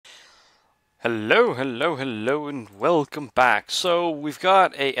Hello, hello, hello, and welcome back. So we've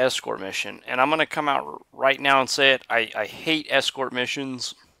got a escort mission, and I'm gonna come out right now and say it. I hate escort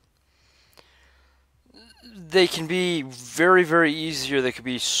missions. They can be very, very easy, or they could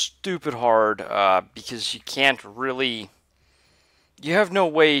be stupid hard because you can't really. You have no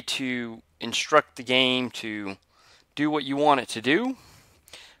way to instruct the game to do what you want it to do.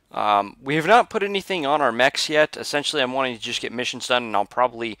 We have not put anything on our mechs yet. Essentially, I'm wanting to just get missions done, and I'll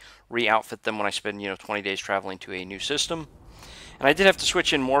probably re-outfit them when I spend 20 days traveling to a new system. And I did have to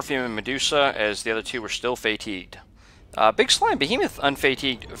switch in Morpheum and Medusa, as the other two were still fatigued. Big Slime Behemoth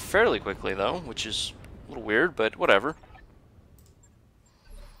unfatigued fairly quickly, though, which is a little weird, but whatever.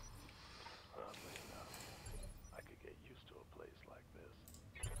 Oddly enough, I could get used to a place like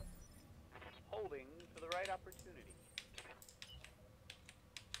this. Holding for the right opportunity.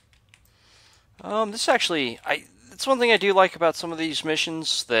 This actually, it's one thing I do like about some of these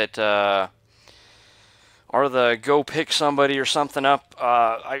missions that are the go pick somebody or something up.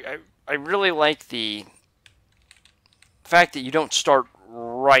 I really like the fact that you don't start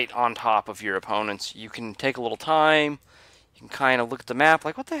right on top of your opponents. You can take a little time. You can kind of look at the map,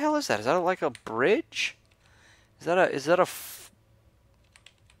 like, what the hell is that? Is that like a bridge? Is that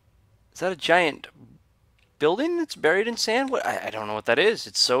a giant building that's buried in sand? What? I don't know what that is.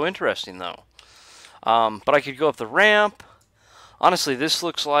 It's so interesting though. But I could go up the ramp. Honestly, this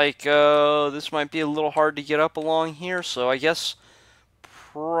looks like this might be a little hard to get up along here, so I guess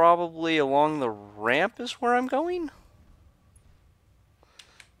probably along the ramp is where I'm going?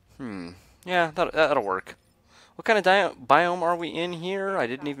 Yeah, that'll work. What kind of biome are we in here? I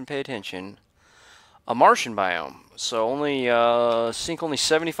didn't even pay attention. A Martian biome. So only, sync only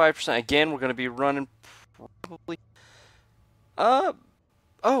 75%. Again, we're going to be running probably...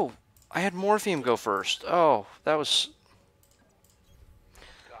 Oh, I had Morpheum go first. Oh, that was...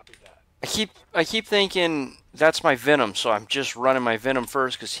 Copy that. I keep thinking that's my Venom, so I'm just running my Venom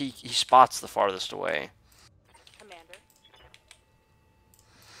first because he spots the farthest away. Commander.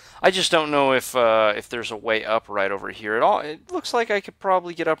 I just don't know if there's a way up right over here at all. It looks like I could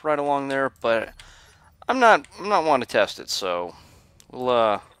probably get up right along there, but I'm not wanting to test it, so we'll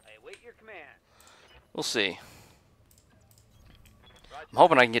I await your command. we'll see. I'm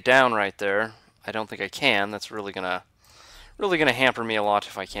hoping I can get down right there. I don't think I can. That's really gonna hamper me a lot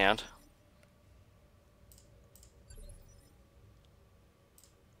if I can't.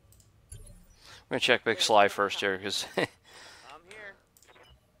 I'm gonna check Big Sly first here, because I'm here.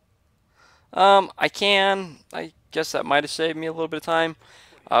 I can. I guess that might have saved me a little bit of time.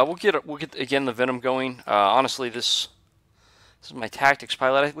 We'll get again the Venom going. Honestly, this is my tactics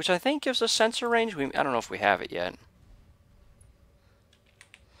pilot, which I think gives us sensor range. I don't know if we have it yet.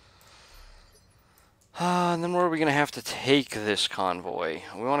 And then where are we going to have to take this convoy?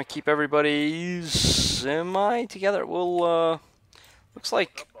 We want to keep everybody semi together. We'll, looks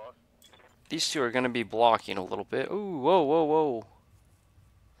like these two are going to be blocking a little bit. Ooh, whoa, whoa, whoa.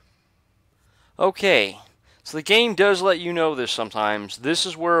 Okay, so the game does let you know this sometimes. This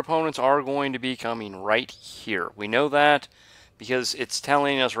is where opponents are going to be coming right here. We know that because it's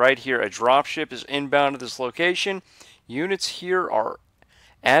telling us right here a dropship is inbound to this location. Units here are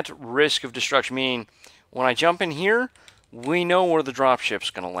at risk of destruction, meaning when I jump in here, we know where the dropship's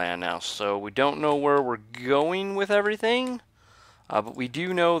going to land now. So we don't know where we're going with everything, but we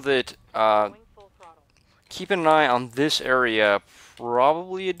do know that keeping an eye on this area,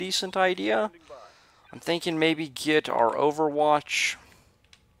 probably a decent idea. I'm thinking maybe get our Overwatch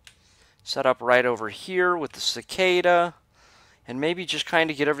set up right over here with the cicada, and maybe just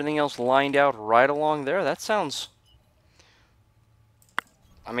kind of get everything else lined out right along there. That sounds,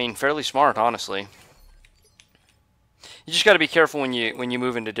 I mean, fairly smart, honestly. You just got to be careful when you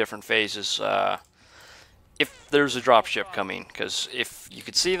move into different phases. If there's a dropship coming, because if you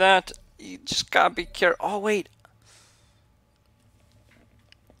could see that, you just got to be careful. Oh wait,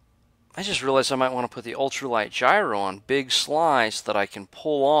 I just realized I might want to put the ultralight gyro on Big Sly so that I can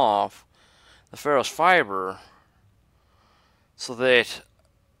pull off the Pharaoh's fiber, so that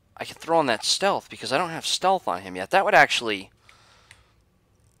I can throw on that stealth, because I don't have stealth on him yet. That would actually...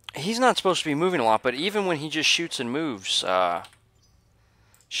 He's not supposed to be moving a lot, but even when he just shoots and moves,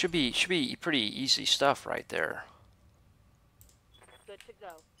 should be pretty easy stuff right there. Good to go.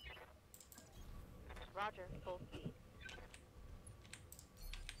 Roger, full speed.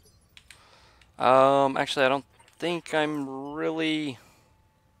 Actually, I don't think I'm really...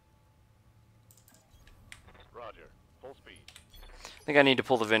 Roger. Full speed. I think I need to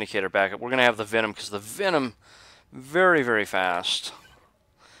pull the Vindicator back up. We're going to have the Venom, because the Venom, very, very fast.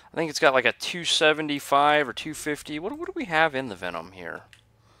 I think it's got like a 275 or 250. What do we have in the Venom here?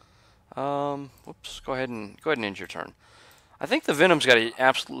 Whoops. Go ahead and end your turn. I think the Venom's got an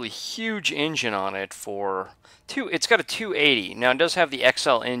absolutely huge engine on it for two. It's got a 280. Now it does have the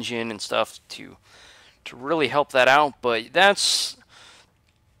XL engine and stuff to really help that out, but that's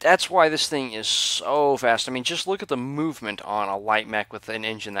why this thing is so fast. I mean, just look at the movement on a light mech with an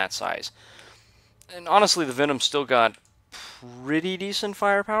engine that size. And honestly, the Venom's still got pretty decent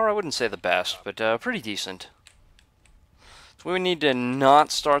firepower. I wouldn't say the best, but pretty decent. So we need to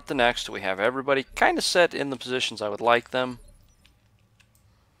not start the next till we have everybody kind of set in the positions I would like them.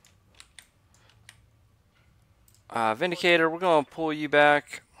 Vindicator, we're going to pull you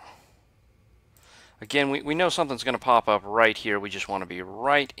back. Again, we know something's going to pop up right here. We just want to be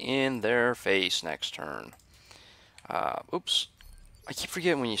right in their face next turn. Oops. I keep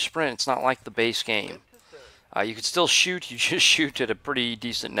forgetting when you sprint, it's not like the base game. You could still shoot, you just shoot at a pretty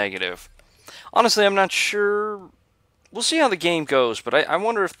decent negative. Honestly, I'm not sure. We'll see how the game goes, but I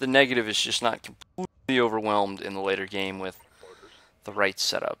wonder if the negative is just not completely overwhelmed in the later game with the right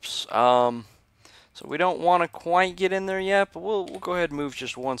setups. So we don't want to quite get in there yet, but we'll go ahead and move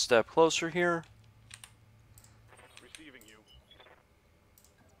just one step closer here. Receiving you.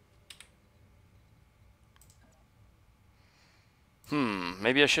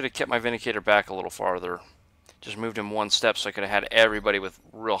 Maybe I should have kept my Vindicator back a little farther. Just moved him one step so I could have had everybody with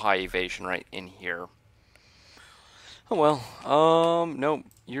real high evasion right in here. Oh well. No,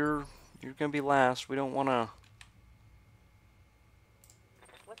 you're gonna be last. We don't want to.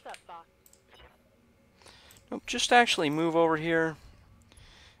 What's up, Fox? Nope, just actually move over here.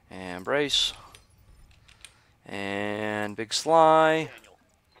 And brace. And big sly.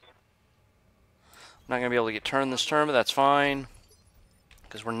 I'm not gonna be able to get turned this turn, but that's fine.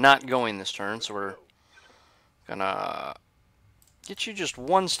 Because we're not going this turn, so we're gonna get you just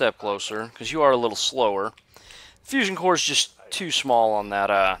one step closer, because you are a little slower. Fusion core is just too small on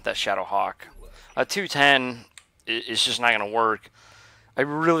that Shadow Hawk. 210 is just not gonna work. I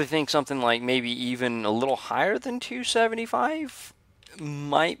really think something like maybe even a little higher than 275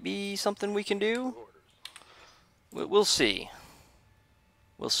 might be something we can do. We'll see.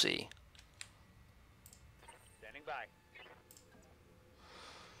 We'll see. Standing by.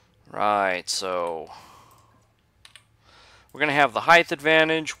 Right, so we're going to have the height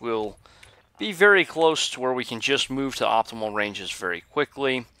advantage. We'll be very close to where we can just move to optimal ranges very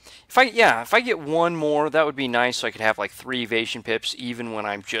quickly. If I get one more, that would be nice, so I could have like 3 evasion pips even when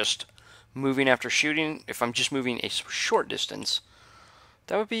I'm just moving after shooting. If I'm just moving a short distance,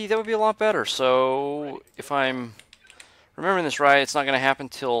 that would be a lot better. So if I'm remembering this right, it's not going to happen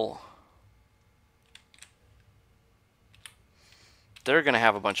till they're going to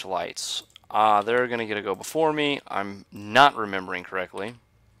have a bunch of lights. They're going to get a go before me. I'm not remembering correctly.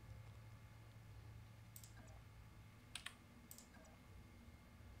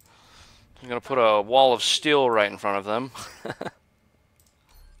 I'm going to put a wall of steel right in front of them.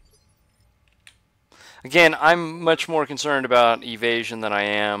 Again, I'm much more concerned about evasion than I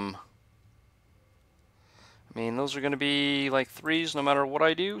am. I mean, those are going to be like 3s no matter what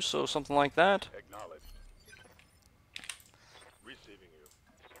I do, so something like that. Acknowledged. Receiving you.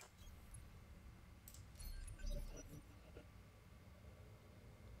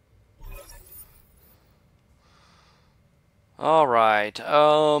 Alright,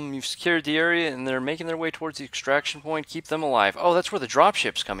 you've secured the area and they're making their way towards the extraction point. Keep them alive. Oh, that's where the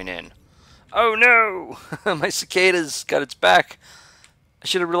dropship's coming in. Oh no! My cicada's got its back. I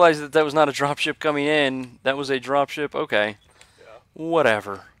should have realized that that was not a dropship coming in. That was a dropship. Okay. Yeah.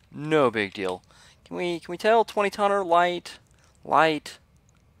 Whatever. No big deal. Can we tell 20-tonner light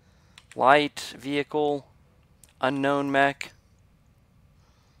vehicle, unknown mech?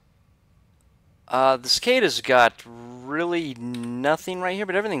 The cicada's got really nothing right here,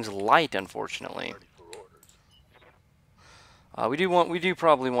 but everything's light, unfortunately. Ready for orders. We do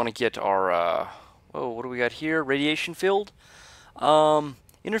probably want to get our what do we got here? Radiation field.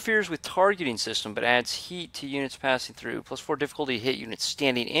 Interferes with targeting system, but adds heat to units passing through. +4 difficulty to hit units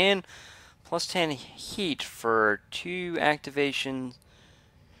standing in. +10 heat for 2 activations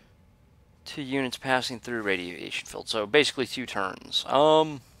to units passing through radiation field. So basically 2 turns.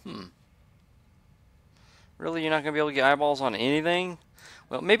 Really, you're not going to be able to get eyeballs on anything?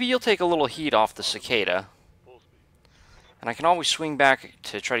 Well, maybe you'll take a little heat off the cicada. Full speed. And I can always swing back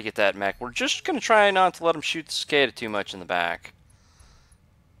to try to get that mech. We're just going to try not to let him shoot the cicada too much in the back.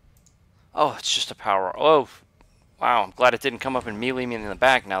 Oh, it's just a power. Oh, wow. I'm glad it didn't come up and melee me in the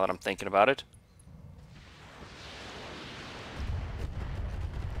back now that I'm thinking about it.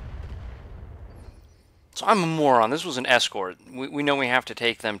 So I'm a moron. This was an escort. We know we have to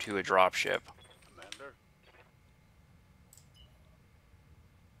take them to a dropship. Commander.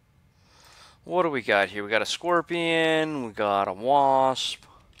 What do we got here? We got a scorpion, we got a wasp.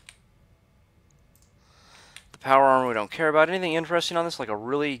 The power armor we don't care about. Anything interesting on this? Like a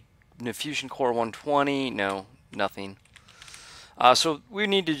really fusion core 120? No, nothing. So we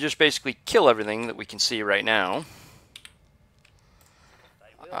need to just basically kill everything that we can see right now.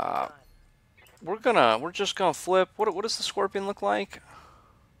 We're just gonna flip. What does the scorpion look like?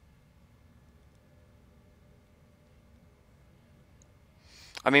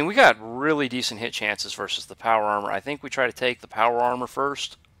 I mean, we got really decent hit chances versus the power armor. I think we try to take the power armor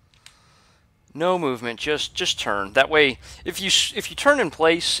first. No movement, just turn. That way, if you turn in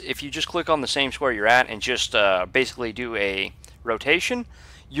place, if you just click on the same square you're at and just basically do a rotation,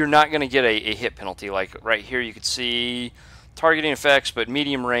 you're not going to get a hit penalty. Like right here, you can see targeting effects, but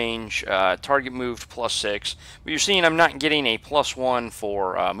medium range, target moved +6. But you're seeing I'm not getting a +1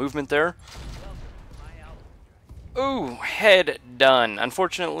 for movement there. Ooh, head done.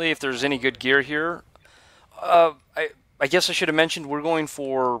 Unfortunately, if there's any good gear here, I guess I should have mentioned we're going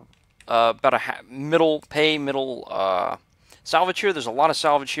for about a middle salvage here. There's a lot of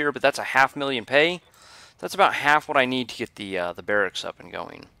salvage here, but that's a $500,000 pay. That's about half what I need to get the barracks up and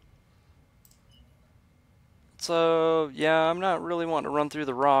going. So yeah, I'm not really wanting to run through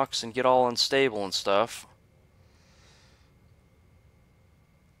the rocks and get all unstable and stuff.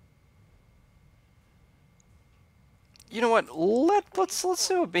 You know what? Let's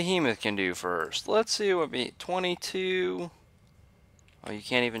see what Behemoth can do first. Let's see what 22. Oh, you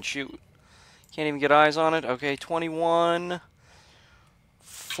can't even shoot. Can't even get eyes on it. Okay, 21.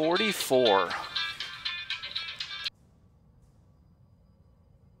 44.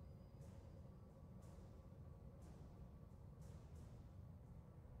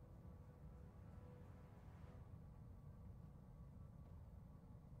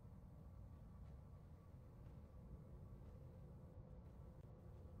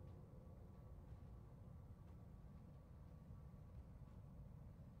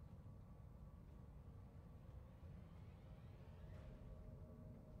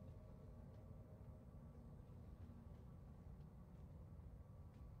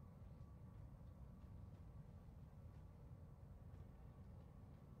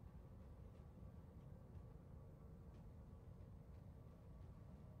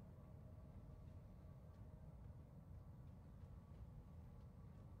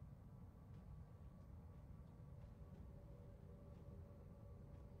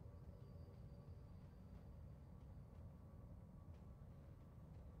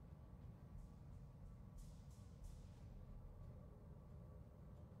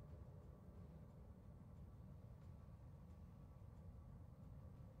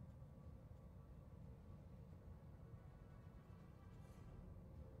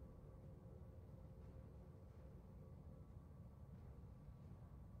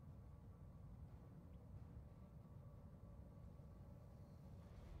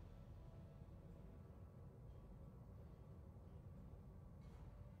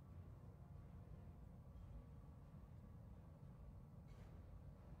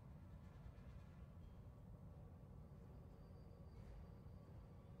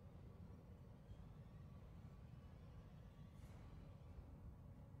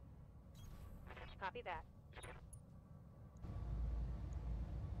 Copy that.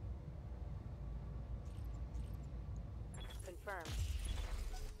 Confirmed.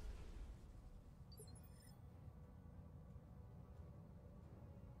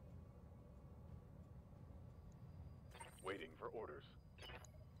 Waiting for orders.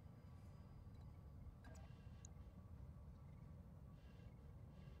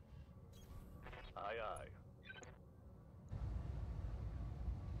 Aye, aye.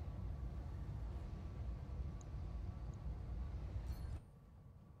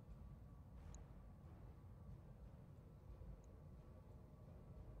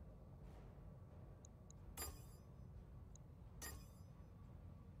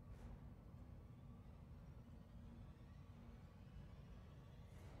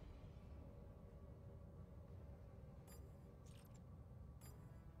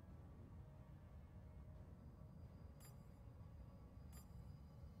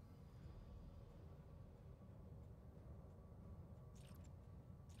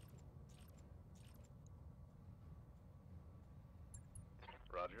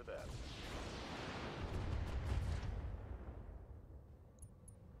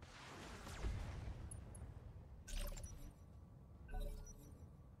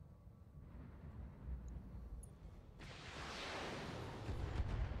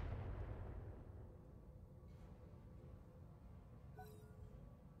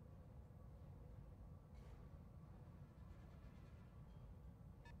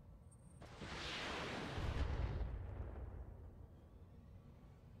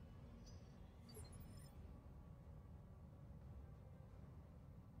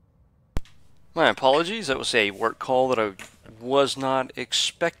 My apologies. That was a work call that I was not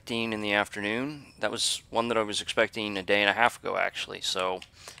expecting in the afternoon. That was one that I was expecting a day and a half ago, actually. So,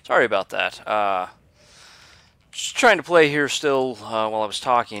 sorry about that. Just trying to play here still while I was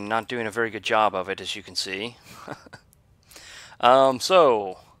talking. Not doing a very good job of it, as you can see.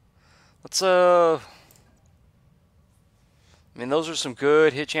 So, let's, I mean, those are some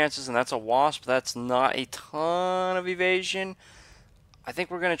good hit chances, and that's a wasp. That's not a ton of evasion. I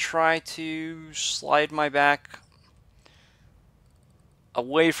think we're going to try to slide my back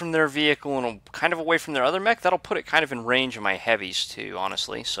away from their vehicle and kind of away from their other mech. That'll put it kind of in range of my heavies too,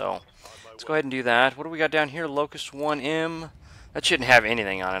 honestly. So let's go ahead and do that. What do we got down here? Locust 1M. That shouldn't have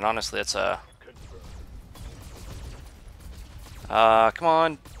anything on it, honestly. That's a... come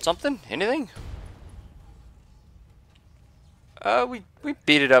on. Something? Anything? We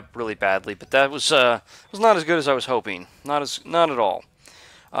beat it up really badly, but that was not as good as I was hoping. Not at all.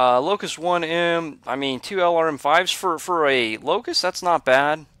 Locust 1M, I mean, 2 LRM5s for a Locust, that's not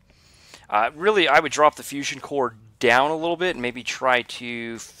bad. Really, I would drop the fusion core down a little bit and maybe try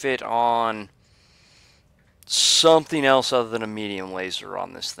to fit on something else other than a medium laser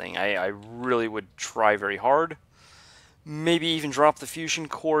on this thing. I really would try very hard. Maybe even drop the fusion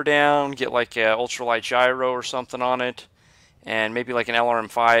core down, get like a ultralight gyro or something on it, and maybe like an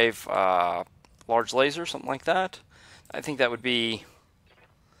LRM5 large laser, something like that. I think that would be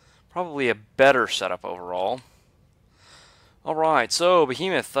probably a better setup overall. Alright, so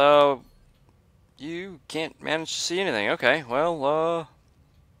Behemoth, you can't manage to see anything. Okay, well,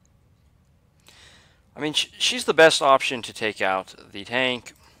 I mean, she's the best option to take out the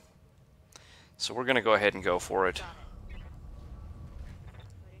tank. So we're going to go ahead and go for it.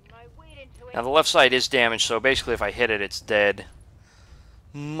 Now the left side is damaged, so basically if I hit it, it's dead.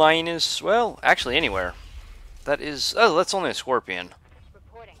 Minus, well, actually anywhere. That is, oh, that's only a Scorpion.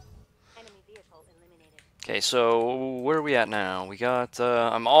 Okay, so where are we at now? We got,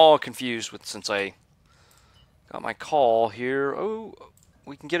 I'm all confused with, since I got my call here. Oh,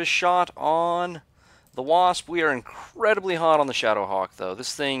 we can get a shot on the Wasp. We are incredibly hot on the Shadowhawk, though.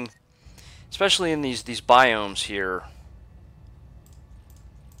 This thing, especially in these biomes here.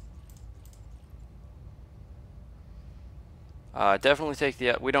 Definitely take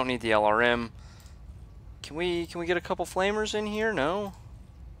the, we don't need the LRM. Can we get a couple flamers in here? No?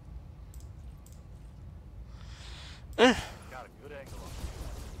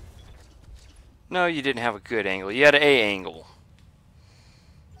 No, you didn't have a good angle. You had an A angle.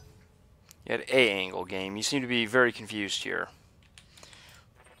 You had an A angle, game. You seem to be very confused here.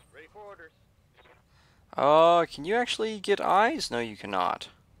 Ready for orders. Can you actually get eyes? No, you cannot.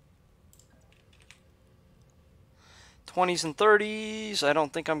 20s and 30s. I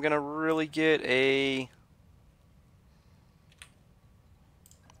don't think I'm going to really get a...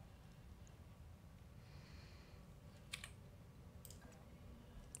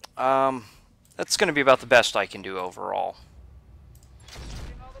 That's going to be about the best I can do overall.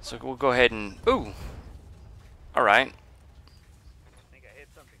 So we'll go ahead and... Ooh! Alright. I think I hit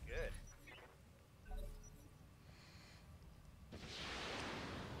something good.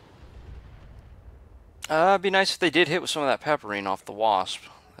 It'd be nice if they did hit with some of that pepperine off the Wasp.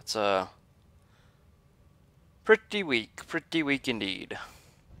 That's, pretty weak indeed.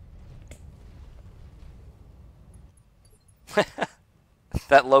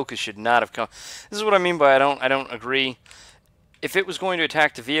 That Locust should not have come. This is what I mean by I don't agree. If it was going to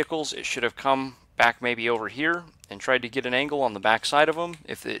attack the vehicles, it should have come back maybe over here and tried to get an angle on the back side of them,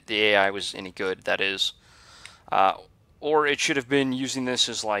 if the AI was any good, that is. Or it should have been using this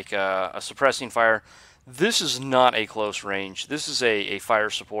as like a suppressing fire. This is not a close range. This is a fire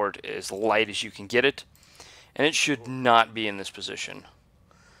support as light as you can get it, and it should not be in this position.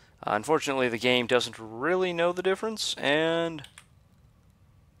 Unfortunately, the game doesn't really know the difference, and...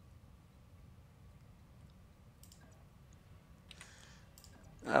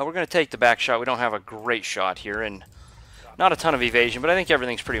 we're going to take the back shot. We don't have a great shot here, and not a ton of evasion, but I think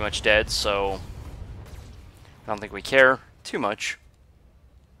everything's pretty much dead, so I don't think we care too much.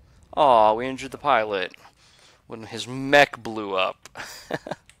 Aw, we injured the pilot when his mech blew up.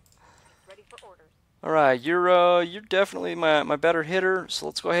 Ready for orders. Alright, you're definitely my better hitter, so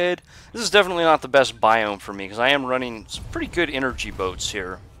let's go ahead. This is definitely not the best biome for me, because I am running some pretty good energy boats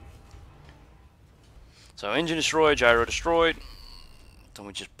here. So engine destroyed, gyro destroyed. Then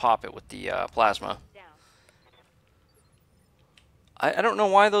we just pop it with the plasma. Down. I don't know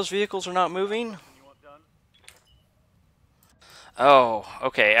why those vehicles are not moving. Oh,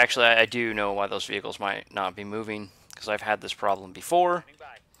 okay. Actually, I do know why those vehicles might not be moving, because I've had this problem before.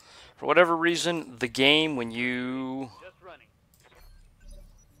 For whatever reason, the game, when you... Just running.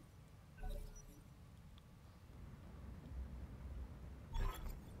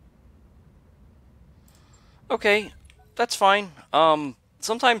 Okay, that's fine.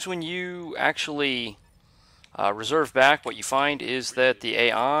 Sometimes when you actually reserve back, what you find is that the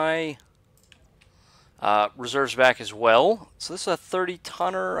AI reserves back as well. So this is a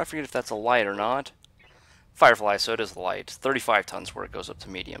 30-tonner. I forget if that's a light or not. Firefly, so it is light. 35 tons where it goes up to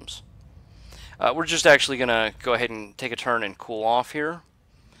mediums. We're just actually going to go ahead and take a turn and cool off here.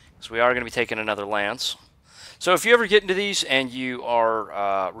 So we are going to be taking another lance. So if you ever get into these and you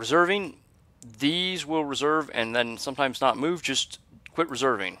are reserving, these will reserve and then sometimes not move. Just quit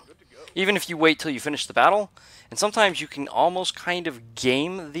reserving. Even if you wait till you finish the battle. And sometimes you can almost kind of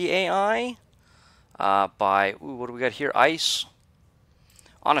game the AI by, ooh, what do we got here? Ice.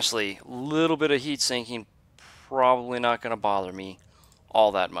 Honestly, a little bit of heat sinking, probably not going to bother me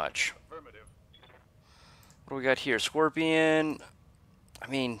all that much. What do we got here? Scorpion. I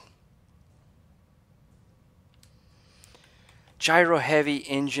mean, gyro heavy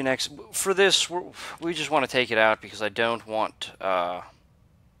engine X. For this, we just want to take it out because I don't want. I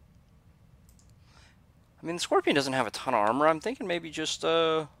mean, the Scorpion doesn't have a ton of armor. I'm thinking maybe just.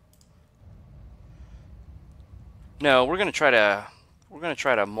 No, we're gonna try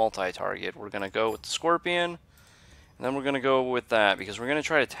to multi-target. We're gonna go with the Scorpion. And then we're going to go with that, because we're going to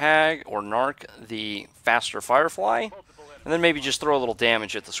try to tag or narc the faster Firefly, and then maybe just throw a little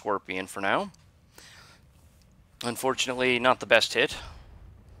damage at the Scorpion for now. Unfortunately, not the best hit.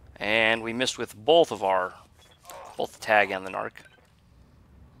 And we missed with both the tag and the narc.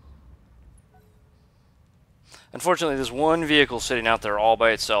 Unfortunately, this one vehicle sitting out there all by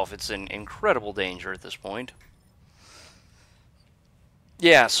itself, it's in incredible danger at this point.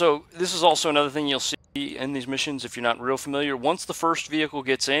 Yeah, so this is also another thing you'll see in these missions if you're not real familiar. Once the first vehicle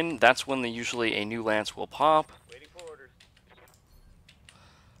gets in, that's when usually a new lance will pop. Waiting for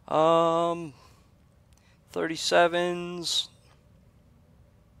orders. 37s.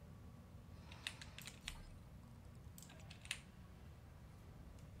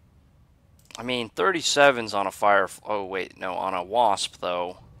 I mean, 37s on a fire. Oh, wait, no, on a Wasp,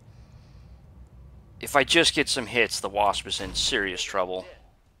 though. If I just get some hits, the Wasp is in serious trouble.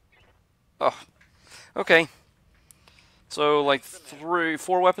 Oh, okay. So, like,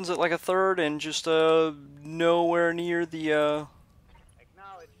 4 weapons at like a third, and just nowhere near the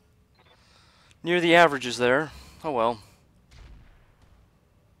averages there. Oh well.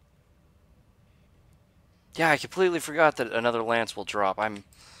 Yeah, I completely forgot that another lance will drop.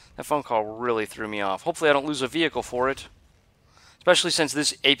 That phone call really threw me off. Hopefully, I don't lose a vehicle for it. Especially since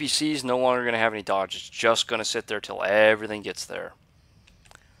this APC is no longer going to have any dodge. It's just going to sit there till everything gets there.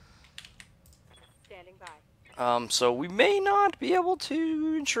 Standing by. So we may not be able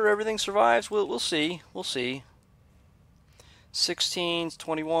to ensure everything survives. We'll see. We'll see. 16s,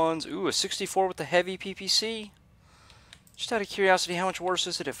 21s. Ooh, a 64 with the heavy PPC. Just out of curiosity, how much worse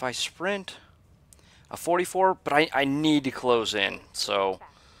is it if I sprint? A 44, but I need to close in. So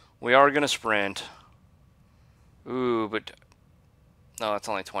we are going to sprint. Ooh, but... No, that's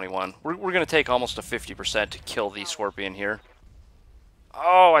only 21. We're going to take almost a 50% to kill the Scorpion here.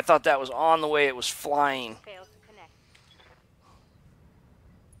 Oh, I thought that was on the way it was flying. Failed to connect.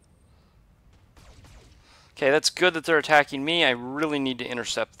 Okay, that's good that they're attacking me. I really need to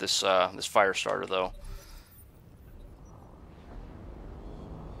intercept this this fire starter, though.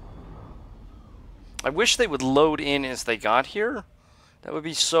 I wish they would load in as they got here. That would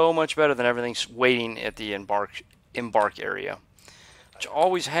be so much better than everything's waiting at the embark area. Which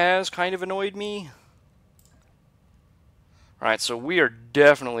always has kind of annoyed me. Alright, so we are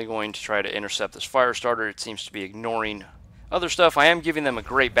definitely going to try to intercept this fire starter. It seems to be ignoring other stuff. I am giving them a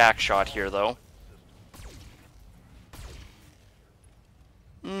great back shot here, though.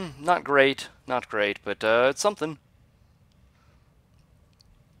 Not great. Not great, but it's something.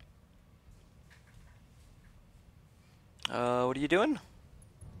 What are you doing?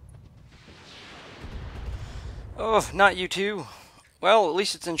 Oh, not you two. Well, at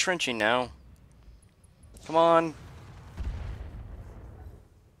least it's entrenching now. Come on.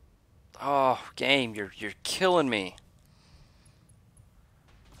 Oh, game, you're killing me.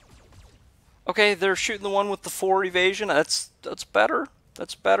 Okay, they're shooting the one with the 4 evasion. That's better.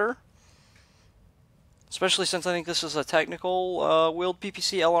 That's better. Especially since I think this is a technical wheeled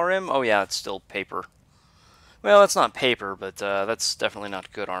PPC LRM. Oh yeah, it's still paper. Well, that's not paper, but that's definitely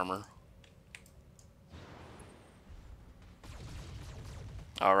not good armor.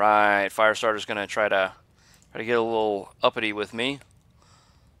 Alright, Firestarter's gonna try to get a little uppity with me.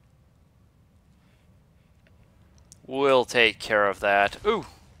 We'll take care of that. Ooh!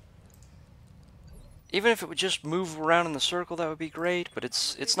 Even if it would just move around in the circle, that would be great, but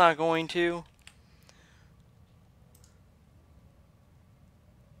it's not going to.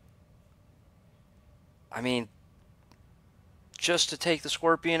 I mean, just to take the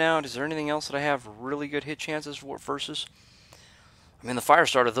Scorpion out, is there anything else that I have really good hit chances for versus? I mean, the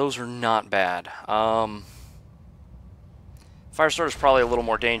Firestarter, those are not bad. Firestarter is probably a little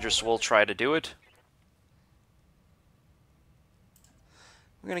more dangerous, so we'll try to do it.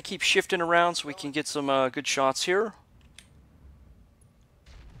 We're going to keep shifting around so we can get some good shots here.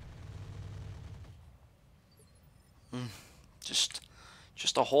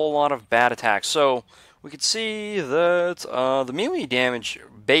 Just a whole lot of bad attacks. So we could see that the melee damage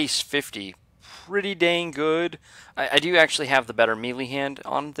base 50, pretty dang good. I do actually have the better melee hand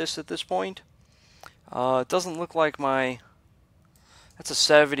on this at this point. It doesn't look like my... That's a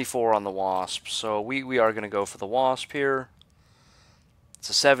 74 on the Wasp, so we are going to go for the Wasp here. It's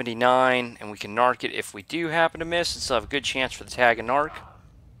a 79, and we can narc it if we do happen to miss, and still have a good chance for the tag and narc.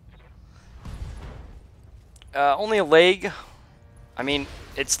 Only a leg. I mean,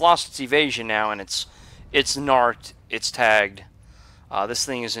 it's lost its evasion now, and it's narked, it's tagged. This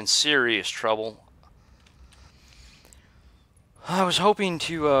thing is in serious trouble. I was hoping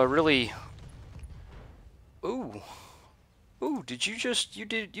to really... Ooh, did you just... You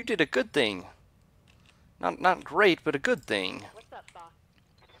did a good thing. Not great, but a good thing. What's up,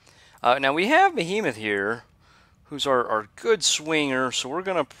 boss? Now we have Behemoth here, who's our good swinger, so we're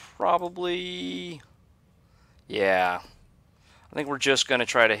gonna probably... Yeah. I think we're just gonna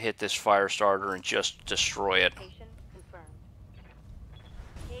try to hit this Firestarter and just destroy it. Location confirmed.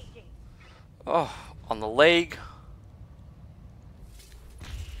 Engaging. Oh, on the leg.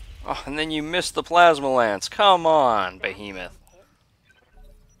 Oh, and then you missed the Plasma Lance. Come on, Behemoth.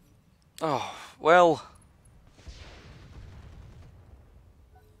 Oh, well...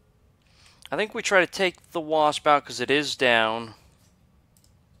 I think we try to take the Wasp out because it is down.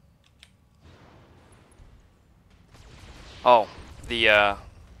 Oh, the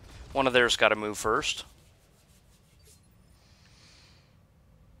one of theirs got to move first.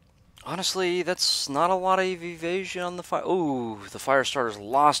 Honestly, that's not a lot of evasion on the fire. Ooh, the Firestarter's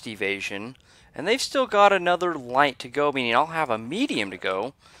lost evasion, and they've still got another light to go, meaning I'll have a medium to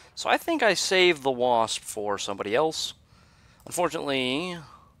go. So I think I saved the Wasp for somebody else. Unfortunately,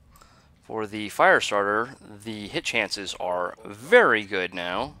 for the Firestarter, the hit chances are very good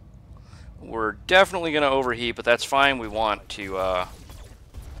now. We're definitely going to overheat, but that's fine. We want to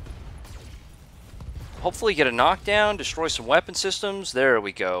hopefully get a knockdown, destroy some weapon systems. There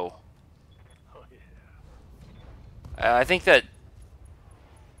we go. Oh, yeah. I think that...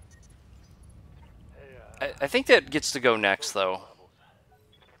 Hey, I think that gets to go next, though.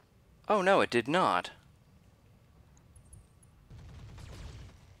 Oh, no, it did not.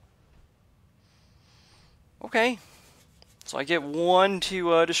 Okay. So I get one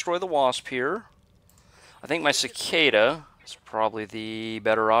to destroy the Wasp here. I think my Cicada is probably the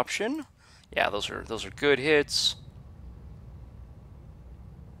better option. Yeah, those are good hits.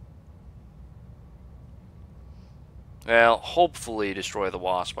 Well, hopefully destroy the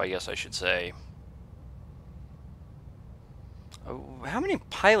Wasp, I guess I should say. Oh, how many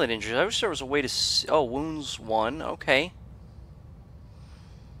pilot injuries? I wish there was a way to see... Oh, wounds 1. Okay.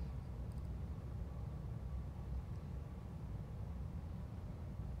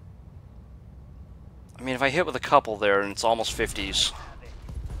 I mean, if I hit with a couple there, and it's almost 50s.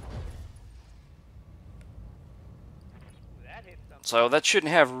 That hit something. So that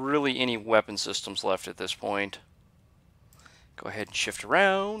shouldn't have really any weapon systems left at this point. Go ahead and shift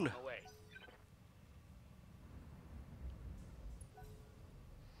around. No way.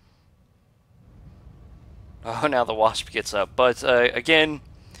 Oh, now the Wasp gets up. But, again,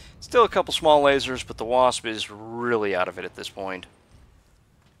 still a couple small lasers, but the Wasp is really out of it at this point.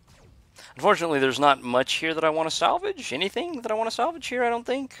 Unfortunately, there's not much here that I want to salvage. Anything that I want to salvage here, I don't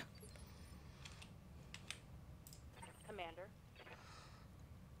think. Commander.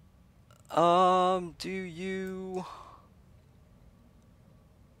 Do you...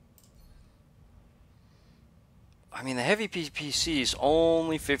 I mean, the heavy PPC is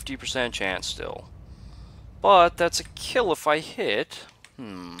only 50% chance still. But that's a kill if I hit.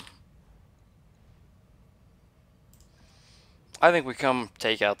 I think we come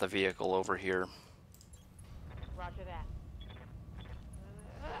take out the vehicle over here. Roger that.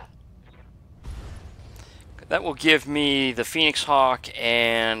 That will give me the Phoenix Hawk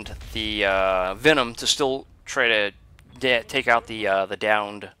and the Venom to still try to take out the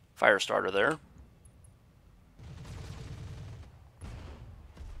downed Firestarter there.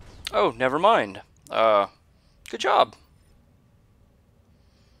 Oh, never mind. Good job.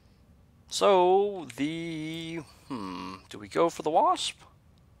 So, the... do we go for the Wasp?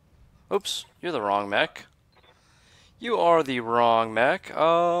 Oops, you're the wrong mech. You are the wrong mech.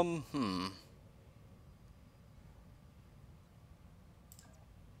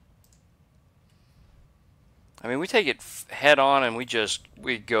 I mean, we take it head on and we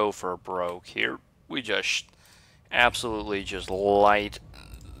go for broke here. We just absolutely just light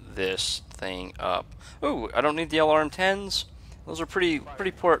this thing up. Ooh, I don't need the LRM-10s. Those are pretty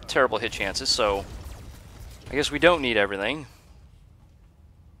poor, terrible hit chances, so I guess we don't need everything.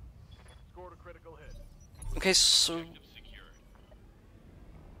 Scored a critical hit. Okay, so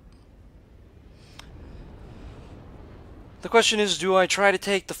the question is, do I try to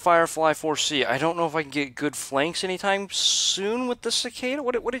take the Firefly 4C? I don't know if I can get good flanks anytime soon with the Cicada.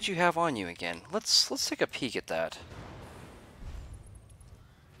 What did you have on you again? Let's take a peek at that.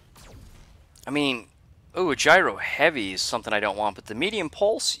 I mean, oh, a gyro heavy is something I don't want, but the medium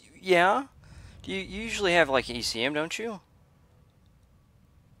pulse, yeah. You usually have like ECM, don't you?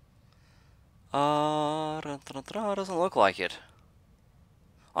 Doesn't look like it.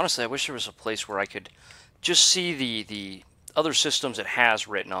 Honestly, I wish there was a place where I could just see the other systems it has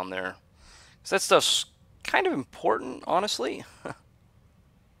written on there. 'Cause that stuff's kind of important, honestly.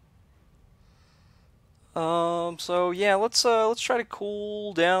 So yeah, let's try to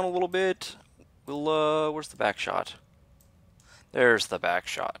cool down a little bit. We'll where's the back shot? There's the back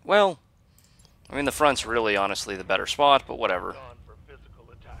shot. Well, I mean the front's really honestly the better spot, but whatever. Gone for physical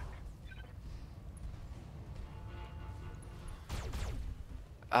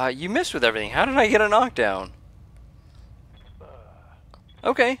attack. You missed with everything. How did I get a knockdown?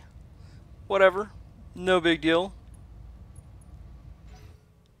 Okay. Whatever. No big deal.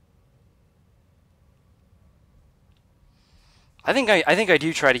 I think I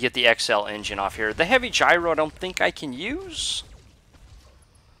do try to get the XL engine off here. The heavy gyro I don't think I can use.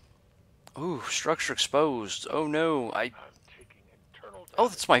 Ooh, structure exposed. Oh no. I'm taking internal Oh,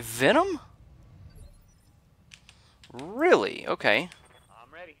 damage. that's my Venom? Really? Okay.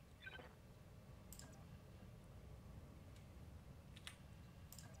 I'm ready.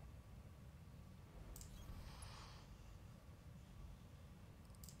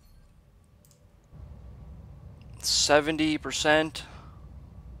 %70. Locked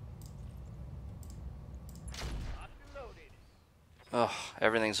and loaded. Ugh,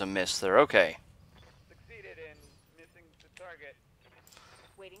 everything's a miss there. Okay. Succeeded in missing the target.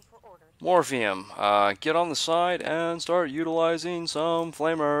 Waiting for orders. Morphium, get on the side and start utilizing some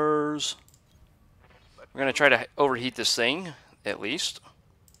flamers. We're going to try to overheat this thing, at least.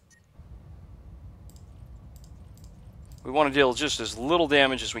 We want to deal just as little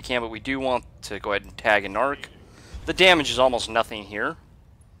damage as we can, but we do want to go ahead and tag and narc. The damage is almost nothing here.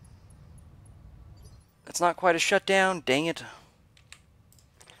 It's not quite a shutdown, dang it.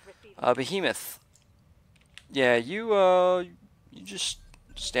 Receiving. Behemoth. Yeah, you just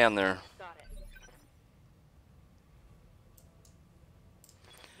stand there. Got it.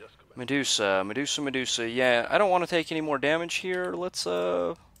 Yes, Commander. Medusa. Yeah, I don't want to take any more damage here. Let's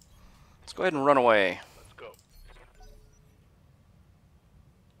go ahead and run away. Let's go.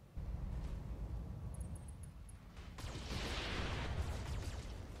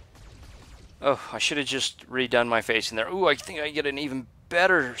 Oh, I should have just redone my facing there. Ooh, I think I get an even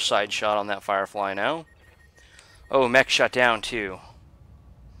better side shot on that Firefly now. Oh, mech shut down too.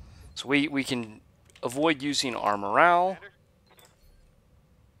 So we can avoid using our morale.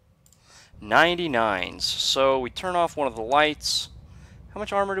 99s. So we turn off one of the lights. How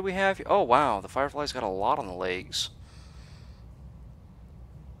much armor do we have? Oh wow, the Firefly's got a lot on the legs.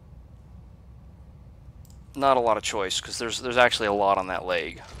 Not a lot of choice, because there's actually a lot on that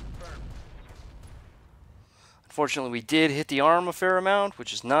leg. Unfortunately, we did hit the arm a fair amount,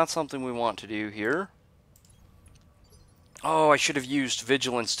 which is not something we want to do here. Oh, I should have used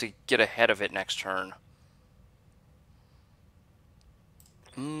Vigilance to get ahead of it next turn.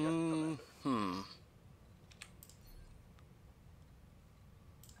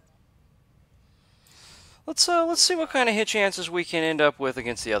 Let's see what kind of hit chances we can end up with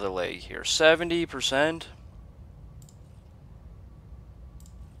against the other leg here. 70%.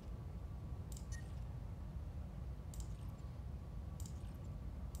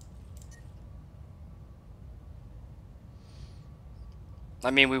 I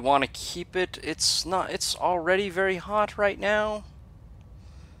mean, we want to keep it. It's already very hot right now.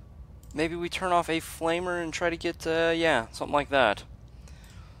 Maybe we turn off a flamer and try to get, yeah, something like that.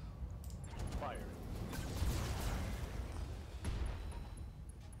 Fire.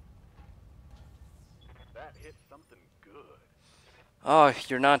 That hit something good. Oh,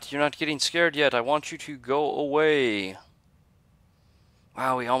 you're not getting scared yet. I want you to go away.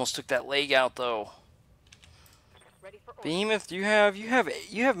 Wow, we almost took that leg out though. Ready for orders. Behemoth, you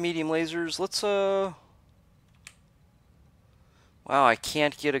have medium lasers. Let's Wow, I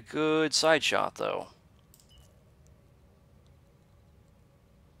can't get a good side shot though.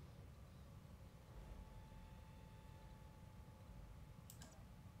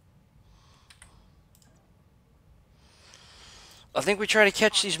 I think we try to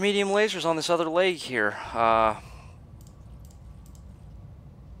catch these medium lasers on this other leg here.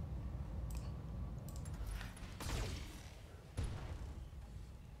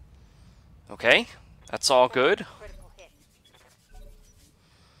 Okay, that's all good. Critical hit.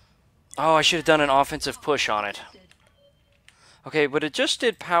 Oh, I should have done an offensive push on it. Okay, but it just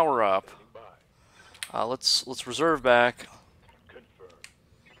did power up. Standing by. Let's reserve back. Confirmed.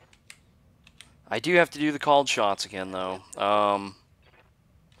 I do have to do the called shots again, though.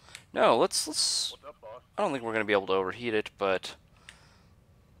 No, let's. What's up, boss? I don't think we're gonna be able to overheat it, but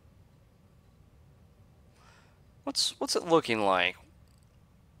what's it looking like?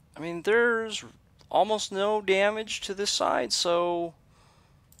 I mean, there's almost no damage to this side, so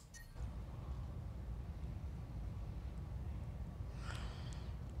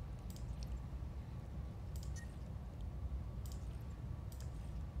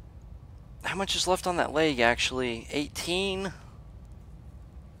how much is left on that leg, actually? 18?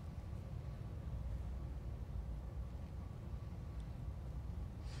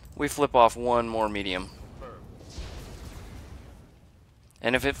 We flip off one more medium.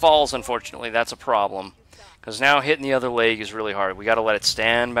 And if it falls, unfortunately, that's a problem. Because now hitting the other leg is really hard. We got to let it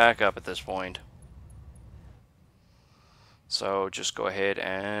stand back up at this point. So just go ahead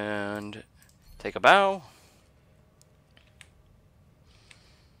and take a bow.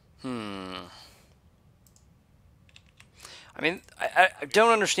 I mean, I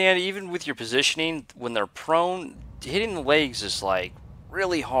don't understand, even with your positioning, when they're prone, hitting the legs is, like,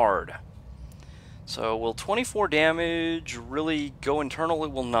 really hard. So will 24 damage really go internal?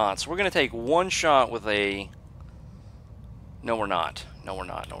 It will not. So we're going to take one shot with a... No, we're not. No, we're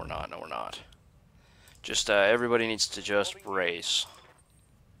not. No, we're not. No, we're not. Just, everybody needs to just brace.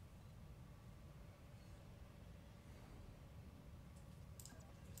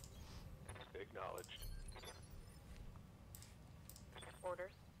 Acknowledged. Orders.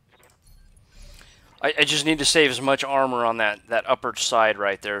 I just need to save as much armor on that upper side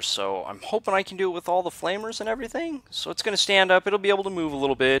right there, so I'm hoping I can do it with all the flamers and everything. So it's going to stand up, it'll be able to move a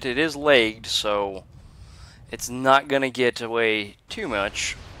little bit. It is legged, so it's not going to get away too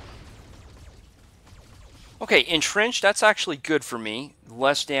much. Okay, entrenched, that's actually good for me.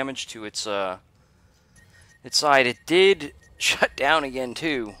 Less damage to its side. It did shut down again,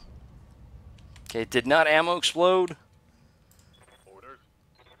 too. Okay, did not ammo explode? Orders.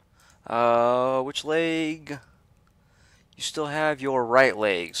 Which leg? You still have your right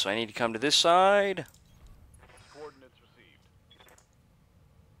leg, so I need to come to this side. Coordinates received.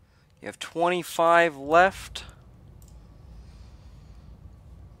 You have 25 left.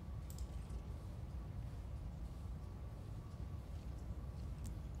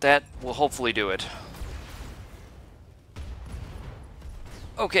 That will hopefully do it.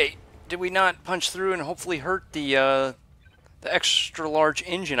 Okay, did we not punch through and hopefully hurt the extra large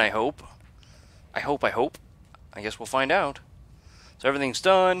engine, I hope. I hope. I guess we'll find out. So everything's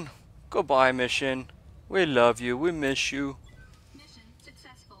done. Goodbye, mission. We love you. We miss you. Mission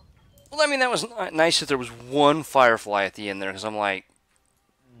successful. Well, I mean, that was nice that there was one Firefly at the end there, because I'm like,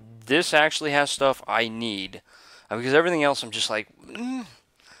 this actually has stuff I need. Because everything else, I'm just like, I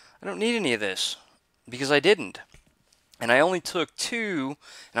don't need any of this. Because I didn't. And I only took 2,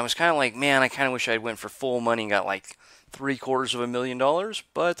 and I was kind of like, man, I kind of wish I'd went for full money and got like $750,000,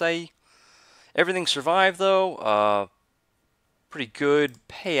 but everything survived though. Pretty good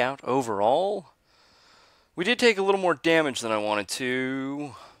payout overall. We did take a little more damage than I wanted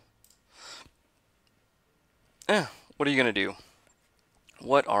to. What are you gonna do?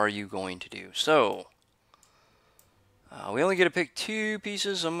 What are you going to do? So we only get to pick 2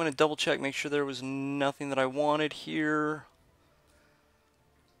 pieces. I'm gonna double check, make sure there was nothing that I wanted here.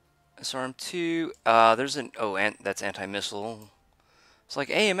 SRM2, there's an, that's anti-missile. It's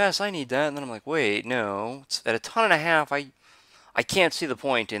like, AMS, I need that, and then I'm like, wait, no. It's at 1.5 tons, I can't see the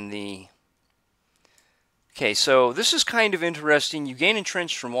point in the... Okay, so this is kind of interesting. You gain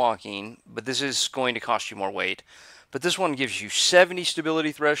entrenched from walking, but this is going to cost you more weight. But this one gives you 70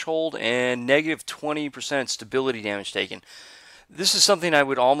 stability threshold and negative 20% stability damage taken. This is something I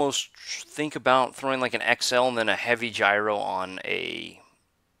would almost think about throwing like an XL and then a heavy gyro on a...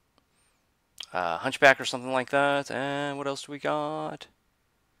 Hunchback or something like that. And what else do we got?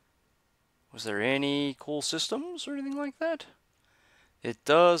 Was there any cool systems or anything like that? It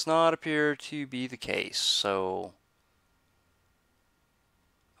does not appear to be the case, so...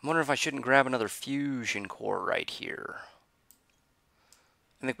 I'm wondering if I shouldn't grab another fusion core right here.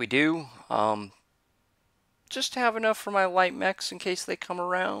 I think we do. Just have enough for my light mechs in case they come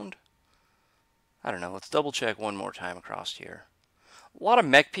around. I don't know, let's double check one more time across here. A lot of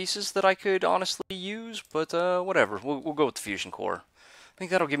mech pieces that I could honestly use, but whatever. We'll go with the fusion core. I think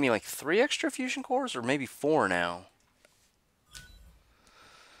that'll give me like 3 extra fusion cores, or maybe 4 now.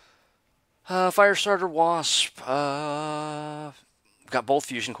 Firestarter Wasp. Got both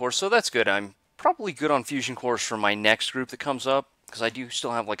fusion cores, so that's good. I'm probably good on fusion cores for my next group that comes up, because I do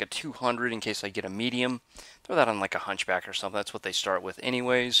still have like a 200 in case I get a medium. Throw that on like a hunchback or something. That's what they start with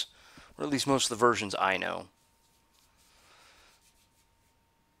anyways, or at least most of the versions I know.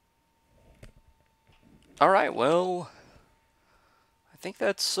 Alright, well, I think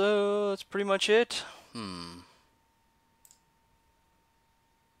that's pretty much it.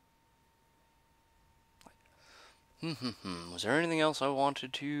 Was there anything else I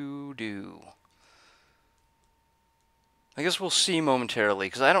wanted to do? I guess we'll see momentarily,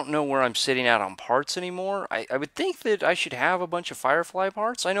 because I don't know where I'm sitting at on parts anymore. I would think that I should have a bunch of Firefly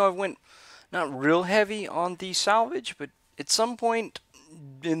parts. I know I've went not real heavy on the salvage, but at some point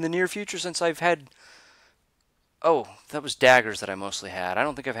in the near future, since I've had... Oh, that was daggers that I mostly had. I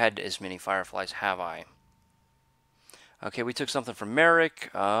don't think I've had as many Fireflies, have I? Okay, we took something from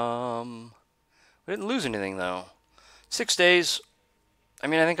Merrick. We didn't lose anything, though. 6 days. I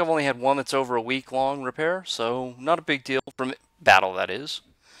mean, I think I've only had one that's over a week-long repair, so not a big deal from battle, that is.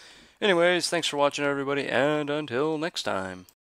 Anyways, thanks for watching, everybody, and until next time.